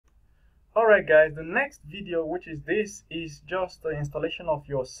Alright guys, the next video, which is this, is just the installation of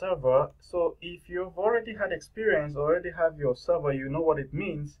your server. So if you've already had experience, already have your server, you know what it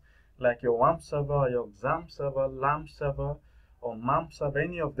means, like your WAMP server, your XAMPP server, LAMP server, or MAMP server,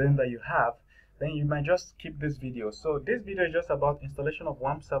 any of them that you have, then you might just skip this video. So this video is just about installation of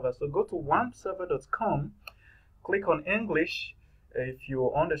WAMP server. So go to wampserver.com, click on English. If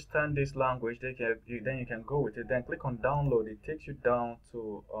you understand this language, then you can go with it. Then click on download. It takes you down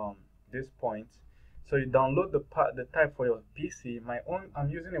to this point. So you download the type for your PC. I'm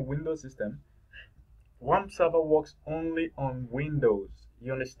using a Windows system. WAMP server works only on Windows.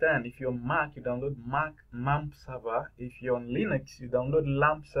 You understand? If you're Mac, you download Mac MAMP server. If you're on Linux, you download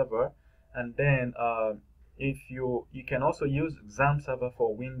LAMP server. And then if you can also use XAMPP server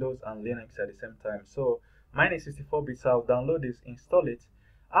for Windows and Linux at the same time. So mine is 64-bit, so I'll download this, install it.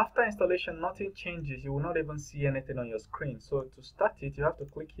 After installation, nothing changes. You will not even see anything on your screen. So to start it, you have to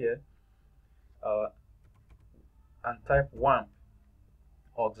click here and type WAMP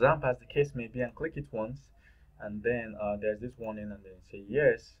or XAMPP as the case may be, and click it once. And then there's this warning, and then say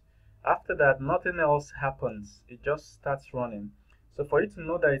yes. After that, nothing else happens. It just starts running. So for you to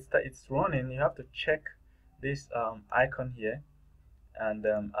know that it's running, you have to check this icon here. And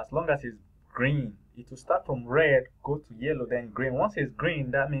as long as it's green, it will start from red, go to yellow, then green. Once it's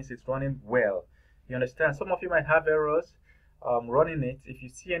green, that means it's running well. You understand? Some of you might have errors running it. If you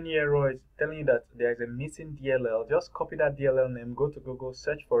see any error, it's telling you that there is a missing DLL. Just copy that DLL name, go to Google,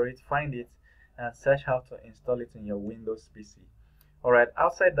 search for it, find it, and search how to install it in your Windows PC. Alright,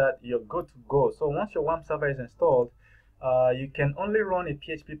 outside that, you're good to go. So once your WAMP server is installed, you can only run a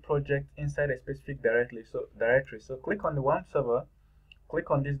PHP project inside a specific directory. So click on the WAMP server, click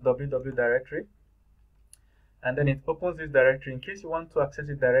on this www directory, and then it opens this directory. In case you want to access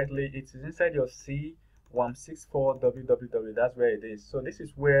it directly, it is inside your C WAMP64 www. That's where it is. So this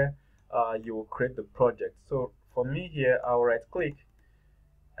is where you will create the project. So for me here, I'll right click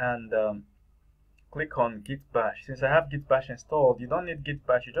and click on Git Bash. Since I have Git Bash installed, you don't need Git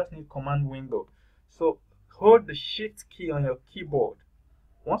Bash, you just need command window. So hold the shift key on your keyboard.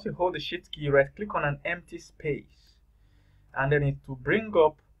 Once you hold the shift key, right click on an empty space, and then it will bring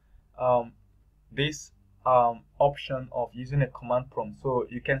up this option of using a command prompt. So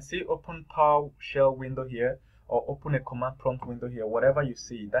you can see open PowerShell window here, or open a command prompt window here. Whatever you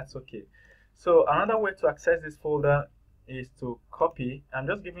see, that's okay. So another way to access this folder is to copy. I'm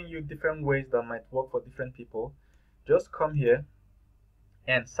just giving you different ways that might work for different people. Just come here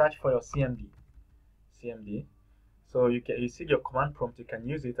and search for your CMD. So you see your command prompt, you can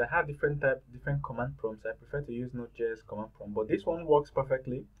use it. I have different command prompts. I prefer to use Node.js command prompt, but this one works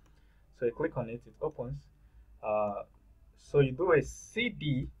perfectly. So you click on it, it opens. So you do a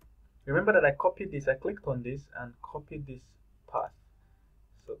CD. Remember that I copied this. I clicked on this and copied this path.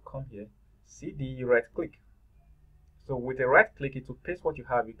 So come here, CD, you right click. So with a right click, it will paste what you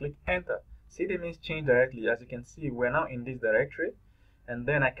have. You click enter. CD means change directly. As you can see, we're now in this directory, and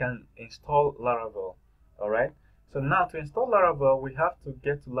then I can install Laravel. Alright, so now to install Laravel, we have to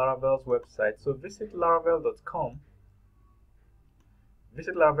get to Laravel's website. So visit Laravel.com.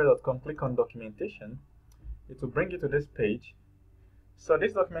 Visit Laravel.com, click on documentation. It will bring you to this page. So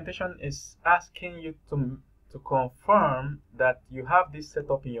this documentation is asking you to confirm that you have this set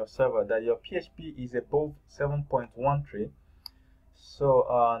up in your server, that your PHP is above 7.13. So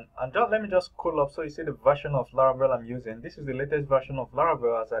let me just scroll up so you see the version of Laravel I'm using. This is the latest version of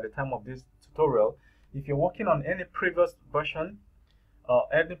Laravel as at the time of this tutorial. If you're working on any previous version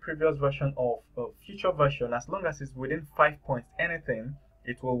of future version, as long as it's within 5 points anything,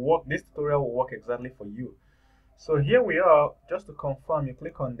 it will work. This tutorial will work exactly for you. So here we are. Just to confirm, you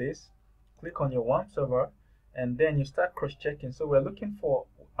click on this, click on your WAMP server, and then you start cross-checking. So we're looking for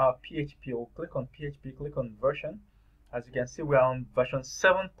our PHP. We'll click on PHP, click on version. As you can see, we are on version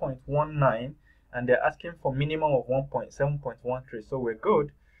 7.19, and they're asking for minimum of 1.7.13. So we're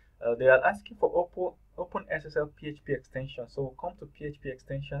good. They are asking for OpenSSL PHP extension. So we'll come to PHP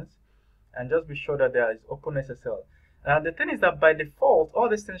extensions and just be sure that there is OpenSSL. The thing is that by default, all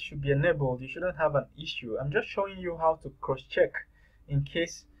these things should be enabled. You shouldn't have an issue. I'm just showing you how to cross-check in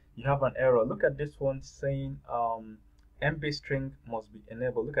case you have an error. Look at this one saying MB string must be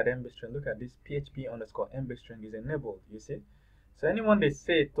enabled. Look at MB string. Look at this PHP underscore MB string is enabled. You see? So anyone they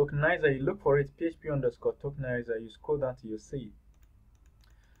say tokenizer, you look for it, PHP underscore tokenizer, you scroll down till you see it.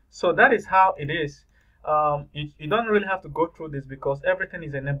 So that is how it is. You don't really have to go through this because everything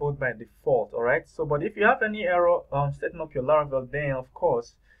is enabled by default. All right. So, but if you have any error setting up your Laravel, then of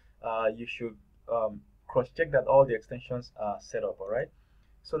course you should cross-check that all the extensions are set up. All right.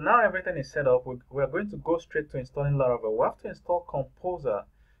 So now everything is set up. We are going to go straight to installing Laravel. We have to install Composer.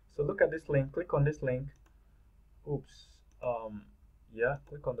 So look at this link, click on this link. Oops. Yeah,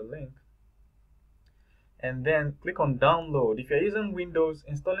 click on the link. And then click on download. If you're using Windows,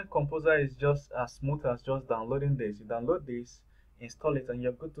 installing Composer is just as smooth as just downloading this. You download this, install it, and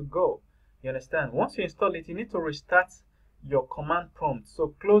you're good to go. You understand? Once you install it, you need to restart your command prompt.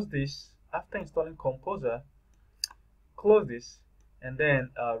 So close this after installing Composer, close this, and then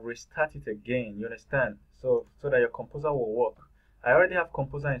restart it again. You understand? So that your Composer will work. I already have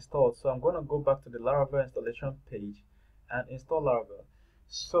Composer installed, so I'm going to go back to the Laravel installation page and install Laravel.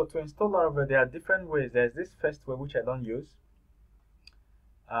 So to install Laravel, there are different ways. There's this first way, which I don't use,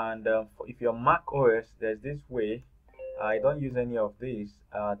 and if you're Mac OS, there's this way. I don't use any of these.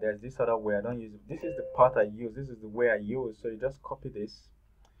 There's this other way. I don't use it. This is the part I use. This is the way I use. So you just copy this,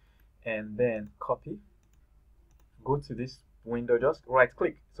 and then copy. Go to this window. Just right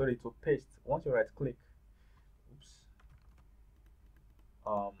click so that it will paste. Once you right click, oops.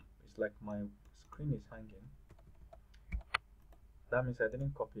 It's like my screen is hanging. That means I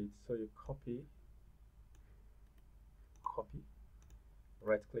didn't copy it. So you copy,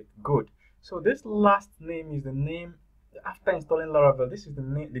 right click. Good. So this last name is the name after installing Laravel. This is the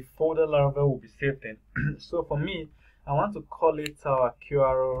name, the folder Laravel will be saved in. So for me, I want to call it QR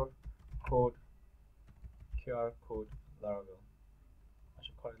code Laravel. I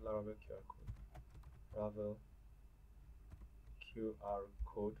should call it Laravel QR code. Laravel QR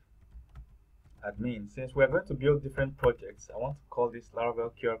code admin. Since we're going to build different projects, I want to call this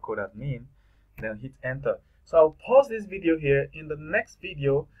Laravel QR code admin, then hit enter. So I'll pause this video here. In the next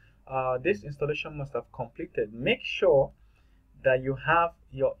video, this installation must have completed. Make sure that you have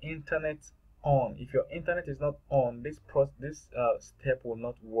your internet on. If your internet is not on, this step will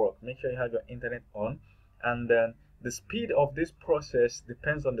not work. Make sure you have your internet on, and then the speed of this process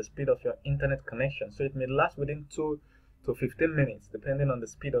depends on the speed of your internet connection. So it may last within 2 to 15 minutes depending on the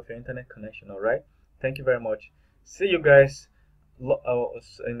speed of your internet connection. All right, thank you very much. See you guys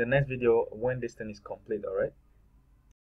in the next video when this thing is complete. All right.